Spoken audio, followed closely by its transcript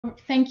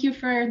Thank you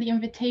for the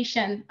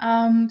invitation.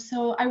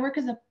 So I work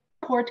as a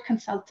port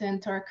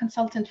consultant or a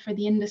consultant for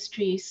the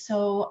industry.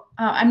 So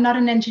I'm not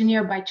an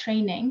engineer by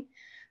training.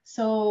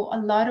 So a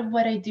lot of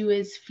what I do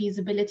is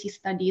feasibility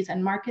studies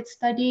and market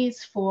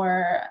studies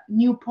for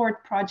new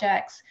port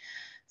projects.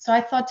 So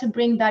I thought to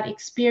bring that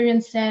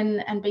experience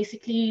in and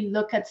basically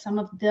look at some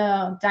of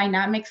the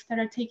dynamics that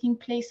are taking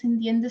place in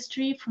the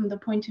industry from the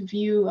point of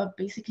view of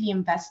basically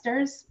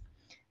investors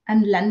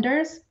and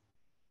lenders,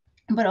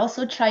 but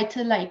also try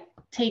to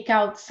take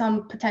out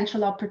some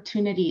potential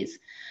opportunities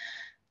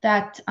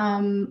that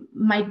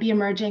might be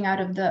emerging out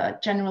of the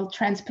general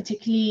trends,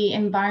 particularly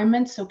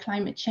environment, so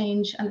climate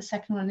change, and the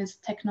second one is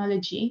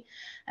technology.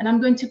 And I'm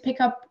going to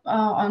pick up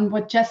on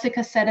what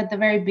Jessica said at the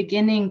very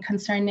beginning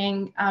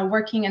concerning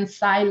working in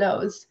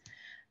silos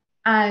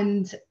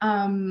and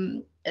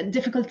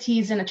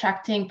difficulties in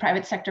attracting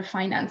private sector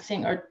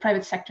financing or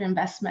private sector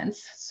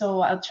investments. So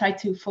I'll try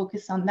to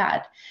focus on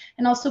that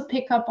and also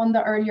pick up on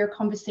the earlier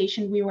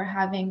conversation we were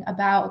having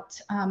about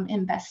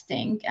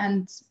investing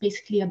and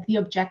basically the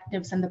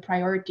objectives and the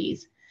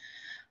priorities.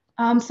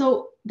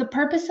 So the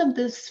purpose of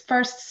this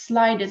first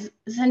slide is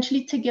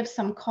essentially to give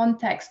some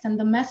context, and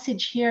the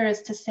message here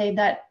is to say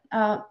that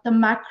the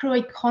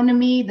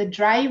macroeconomy, the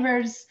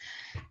drivers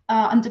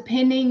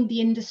underpinning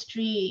the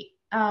industry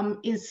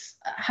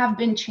have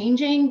been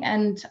changing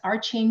and are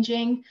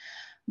changing,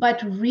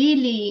 but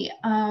really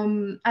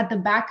at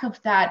the back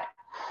of that,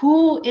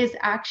 who is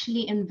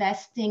actually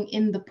investing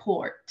in the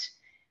port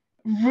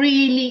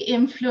really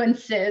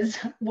influences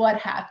what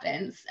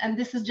happens. And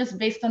this is just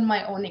based on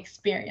my own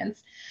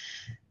experience.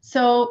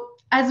 So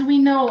as we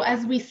know,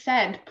 as we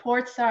said,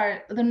 ports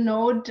are the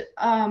node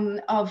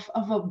of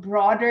a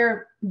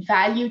broader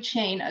value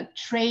chain, a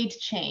trade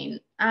chain,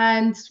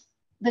 and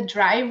the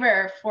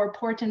driver for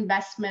port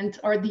investment,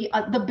 or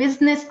the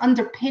business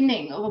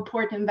underpinning of a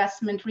port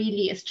investment,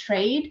 really is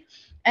trade.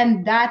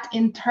 And that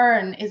in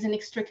turn is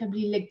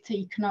inextricably linked to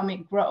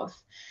economic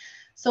growth.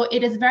 So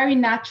it is very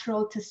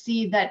natural to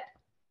see that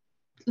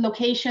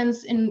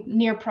locations in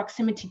near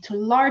proximity to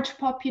large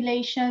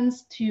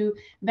populations, to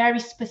very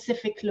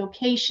specific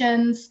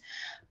locations,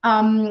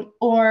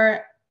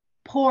 or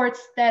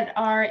ports that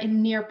are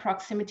in near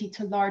proximity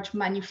to large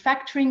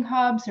manufacturing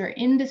hubs or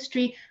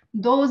industry,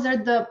 those are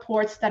the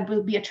ports that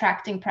will be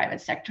attracting private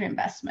sector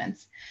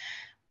investments.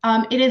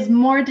 It is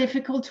more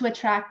difficult to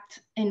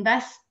attract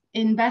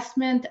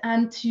investment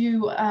and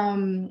to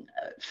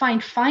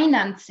find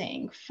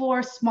financing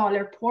for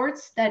smaller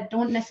ports that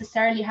don't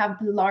necessarily have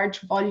the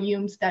large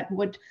volumes that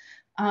would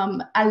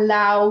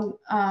allow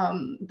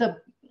the,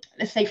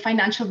 let's say,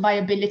 financial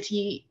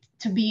viability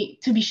to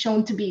be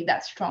shown to be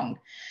that strong.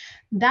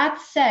 That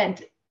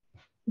said,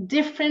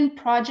 different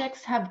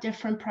projects have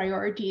different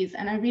priorities,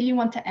 and I really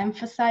want to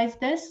emphasize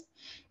this.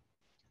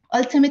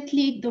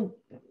 Ultimately, the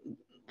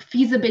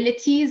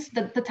feasibilities,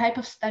 the type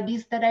of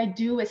studies that I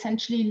do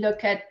essentially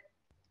look at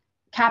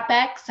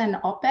CapEx and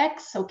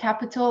OpEx, so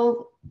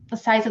capital, the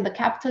size of the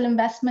capital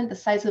investment, the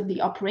size of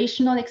the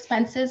operational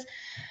expenses.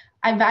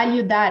 I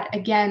value that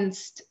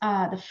against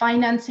the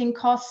financing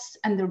costs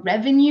and the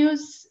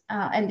revenues,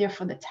 and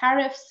therefore the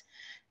tariffs.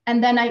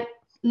 And then I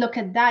look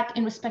at that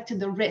in respect to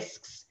the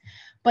risks.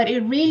 But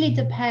it really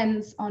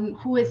depends on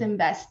who is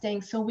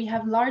investing. So we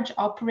have large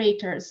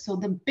operators, so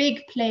the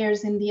big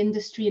players in the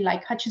industry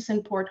like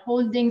Hutchison Port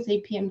Holdings,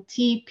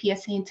 APMT,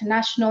 PSA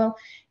International,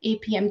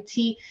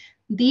 APMT.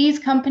 These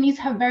companies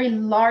have very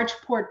large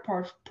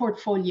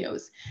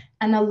portfolios,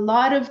 and a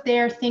lot of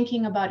their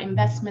thinking about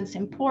investments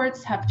in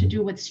ports have to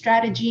do with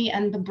strategy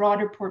and the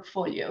broader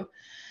portfolio.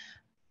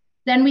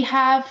 Then we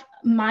have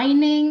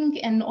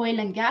mining and oil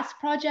and gas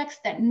projects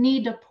that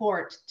need a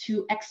port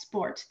to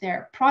export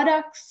their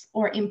products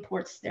or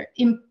import their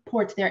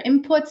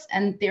inputs,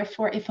 and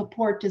therefore if a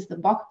port is the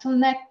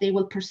bottleneck, they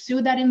will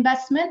pursue that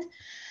investment.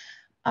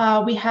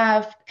 We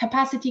have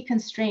capacity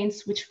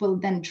constraints, which will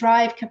then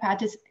drive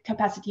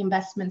capacity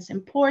investments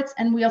in ports.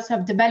 And we also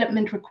have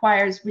development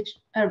requirements,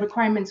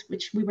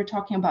 which we were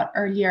talking about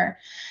earlier.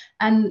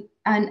 And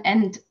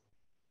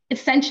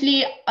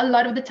essentially, a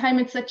lot of the time,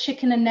 it's a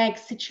chicken and egg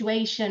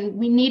situation.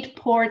 We need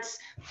ports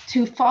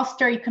to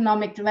foster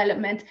economic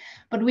development,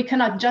 but we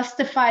cannot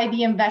justify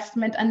the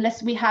investment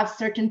unless we have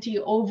certainty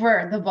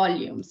over the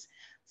volumes.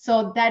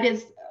 So that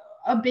is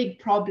a big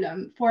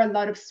problem for a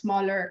lot of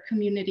smaller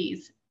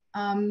communities.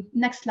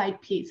 Next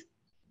slide, please.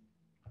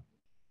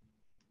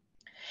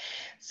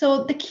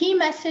 So the key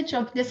message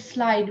of this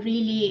slide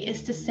really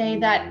is to say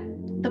that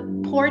the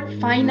port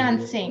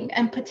financing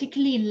and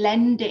particularly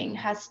lending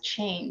has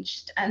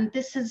changed. And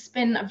this has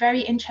been a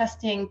very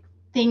interesting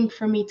thing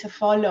for me to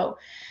follow.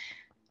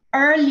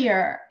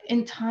 Earlier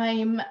in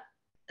time,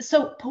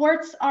 so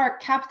ports are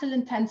capital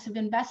intensive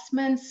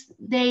investments.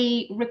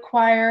 They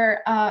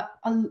require a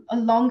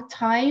long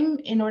time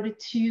in order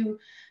to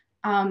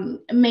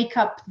make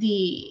up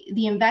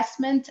the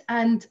investment,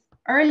 and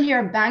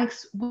earlier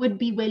banks would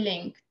be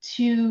willing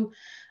to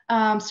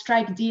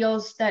strike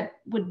deals that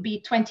would be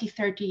 20,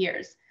 30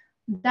 years.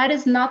 That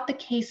is not the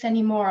case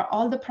anymore.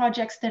 All the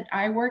projects that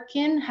I work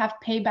in have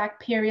payback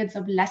periods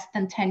of less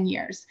than 10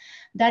 years.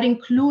 That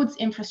includes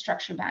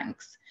infrastructure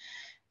banks.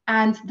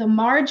 And the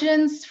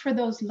margins for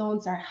those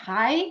loans are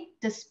high,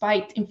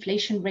 despite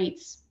inflation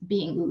rates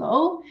being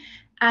low.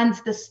 And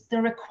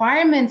the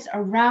requirements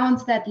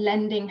around that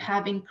lending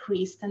have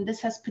increased. And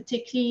this has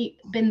particularly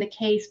been the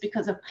case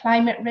because of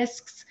climate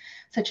risks,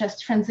 such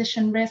as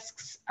transition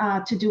risks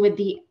to do with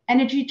the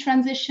energy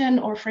transition.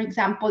 Or, for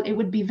example, it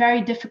would be very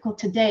difficult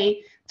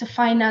today to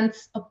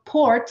finance a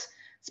port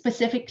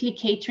specifically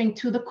catering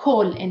to the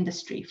coal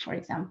industry, for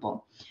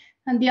example.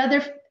 And the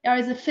other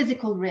is a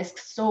physical risk.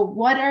 So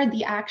what are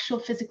the actual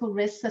physical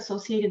risks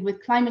associated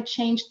with climate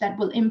change that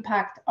will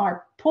impact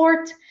our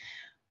port?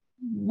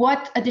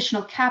 What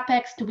additional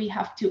capex do we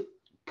have to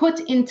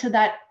put into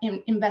that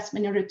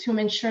investment in order to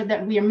ensure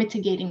that we are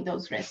mitigating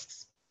those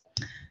risks?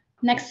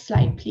 Next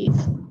slide, please.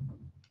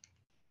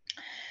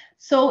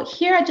 So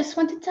here I just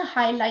wanted to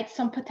highlight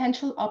some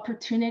potential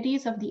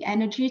opportunities of the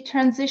energy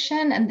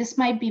transition, and this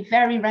might be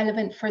very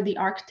relevant for the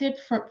Arctic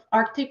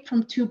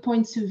from 2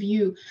 points of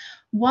view.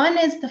 One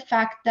is the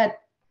fact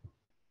that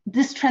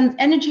this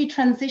energy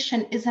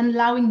transition is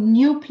allowing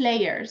new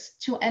players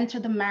to enter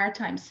the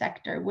maritime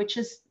sector, which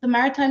is the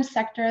maritime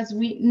sector, as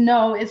we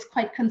know, is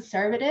quite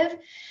conservative.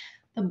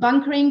 The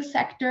bunkering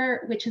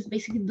sector, which is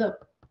basically the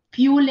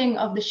fueling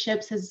of the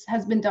ships,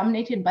 has been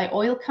dominated by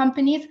oil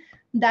companies.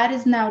 That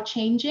is now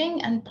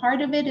changing, and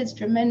part of it is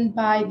driven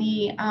by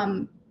the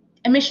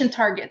emission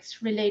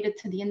targets related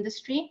to the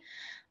industry.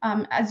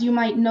 As you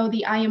might know,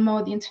 the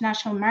IMO, the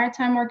International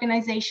Maritime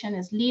Organization,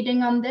 is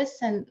leading on this,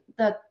 and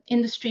the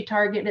industry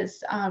target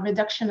is a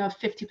reduction of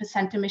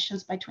 50%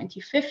 emissions by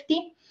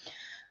 2050.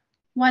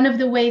 One of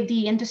the ways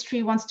the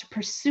industry wants to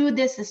pursue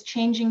this is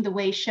changing the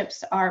way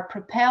ships are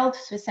propelled,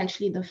 so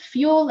essentially the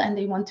fuel, and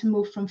they want to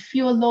move from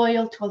fuel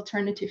oil to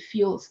alternative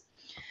fuels.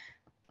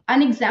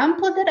 An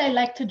example that I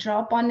like to draw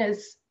upon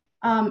is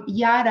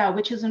Yara,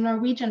 which is a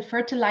Norwegian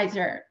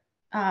fertilizer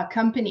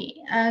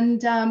company,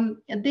 and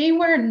they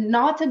were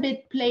not a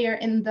big player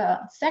in the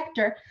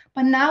sector,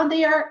 but now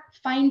they are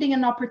finding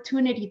an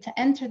opportunity to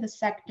enter the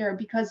sector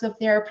because of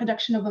their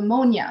production of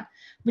ammonia,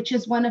 which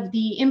is one of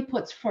the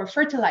inputs for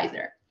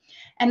fertilizer.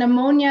 And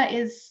ammonia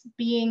is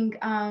being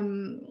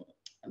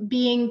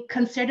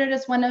considered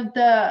as one of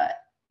the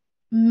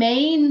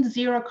main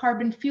zero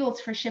carbon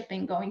fuels for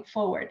shipping going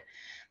forward.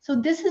 So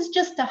this is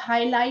just to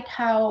highlight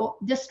how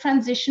this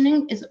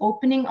transitioning is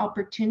opening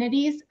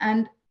opportunities.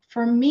 And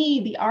for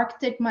me, the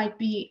Arctic might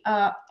be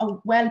a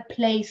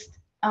well-placed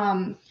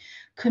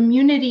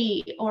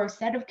community or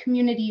set of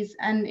communities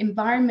and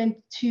environment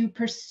to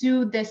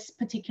pursue this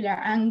particular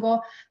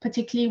angle,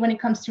 particularly when it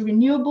comes to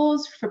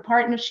renewables, for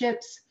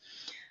partnerships,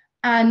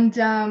 and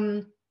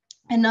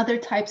other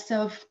types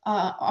of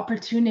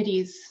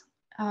opportunities.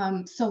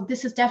 So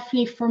this is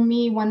definitely, for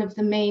me, one of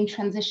the main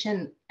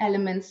transition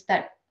elements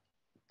that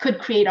could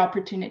create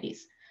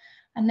opportunities.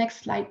 And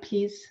next slide,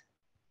 please.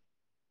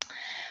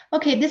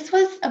 Okay, this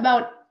was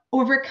about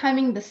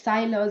overcoming the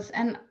silos,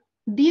 and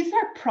these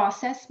are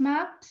process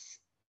maps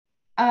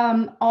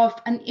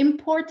of an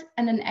import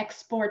and an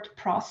export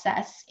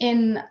process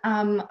in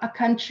a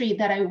country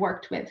that I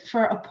worked with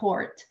for a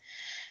port.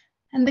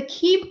 And the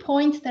key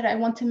point that I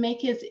want to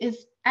make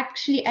is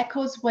actually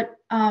echoes what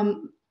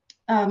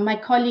my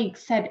colleague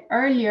said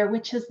earlier,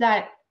 which is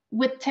that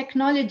with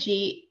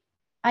technology,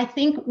 I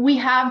think we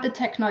have the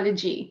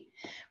technology.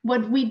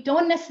 What we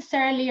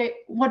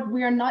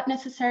are not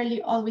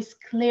necessarily always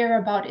clear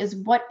about is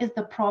what is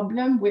the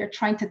problem we're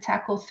trying to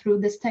tackle through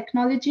this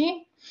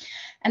technology.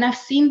 And I've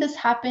seen this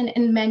happen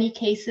in many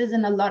cases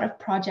in a lot of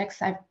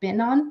projects I've been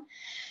on.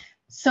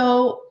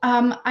 So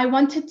I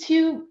wanted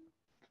to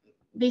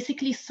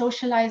basically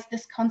socialize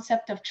this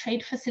concept of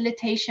trade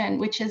facilitation,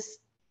 which is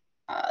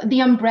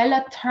the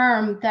umbrella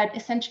term that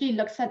essentially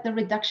looks at the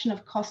reduction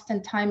of cost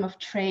and time of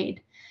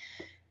trade.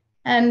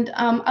 And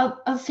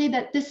I'll say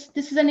that this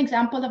is an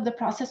example of the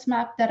process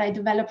map that I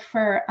developed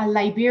for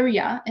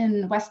Liberia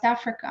in West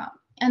Africa.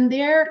 And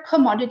their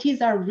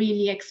commodities are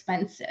really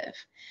expensive.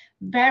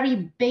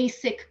 Very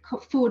basic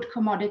food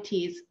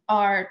commodities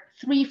are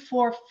 3,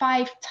 4,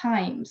 5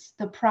 times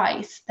the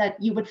price that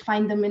you would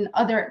find them in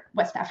other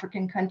West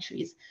African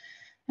countries.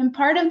 And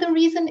part of the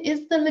reason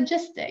is the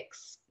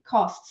logistics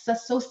costs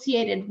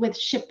associated with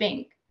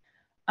shipping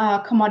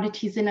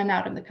commodities in and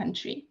out of the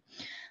country.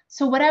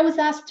 So what I was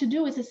asked to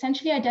do is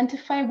essentially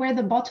identify where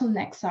the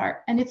bottlenecks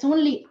are. And it's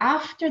only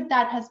after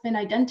that has been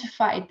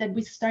identified that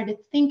we started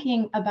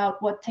thinking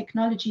about what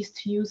technologies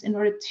to use in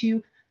order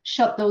to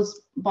shut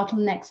those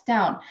bottlenecks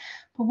down.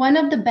 But one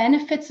of the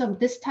benefits of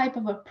this type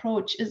of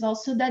approach is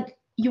also that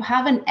you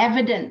have an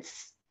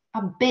evidence,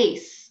 a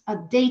base, a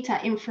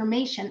data,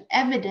 information,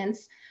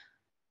 evidence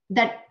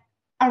that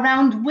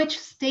around which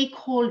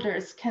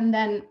stakeholders can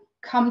then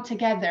come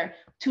together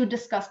to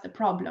discuss the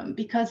problem,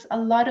 because a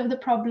lot of the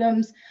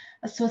problems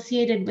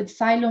associated with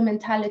silo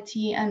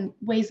mentality and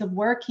ways of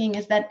working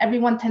is that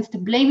everyone tends to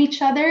blame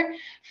each other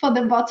for the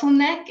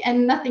bottleneck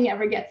and nothing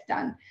ever gets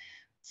done.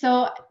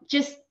 So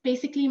just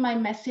basically my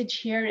message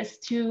here is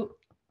to,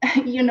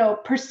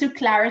 pursue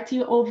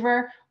clarity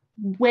over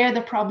where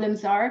the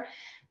problems are.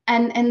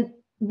 And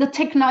the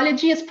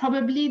technology is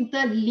probably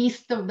the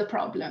least of the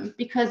problem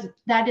because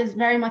that is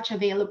very much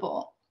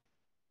available.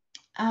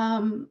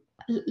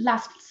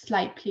 Last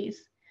slide,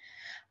 please.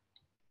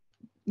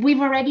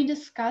 We've already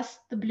discussed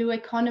the blue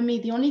economy.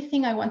 The only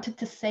thing I wanted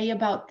to say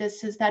about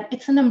this is that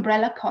it's an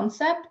umbrella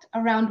concept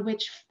around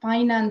which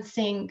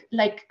financing,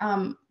 like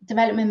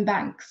development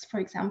banks, for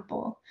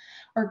example,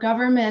 or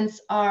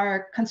governments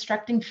are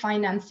constructing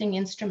financing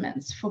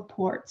instruments for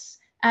ports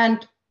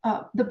and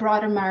the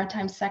broader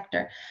maritime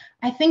sector.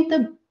 I think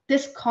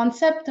this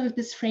concept of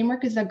this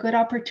framework is a good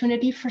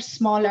opportunity for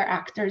smaller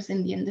actors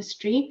in the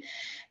industry.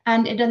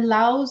 And it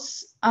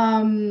allows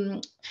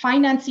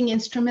financing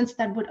instruments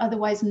that would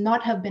otherwise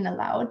not have been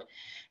allowed.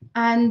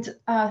 And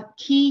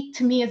key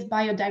to me is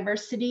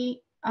biodiversity,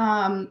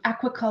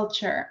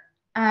 aquaculture,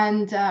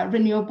 and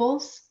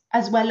renewables,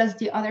 as well as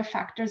the other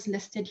factors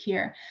listed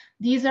here.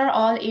 These are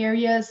all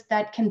areas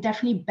that can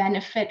definitely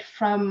benefit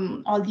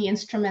from all the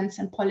instruments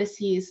and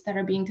policies that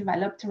are being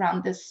developed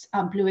around this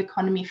blue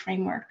economy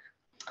framework.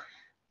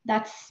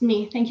 That's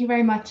me. Thank you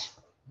very much.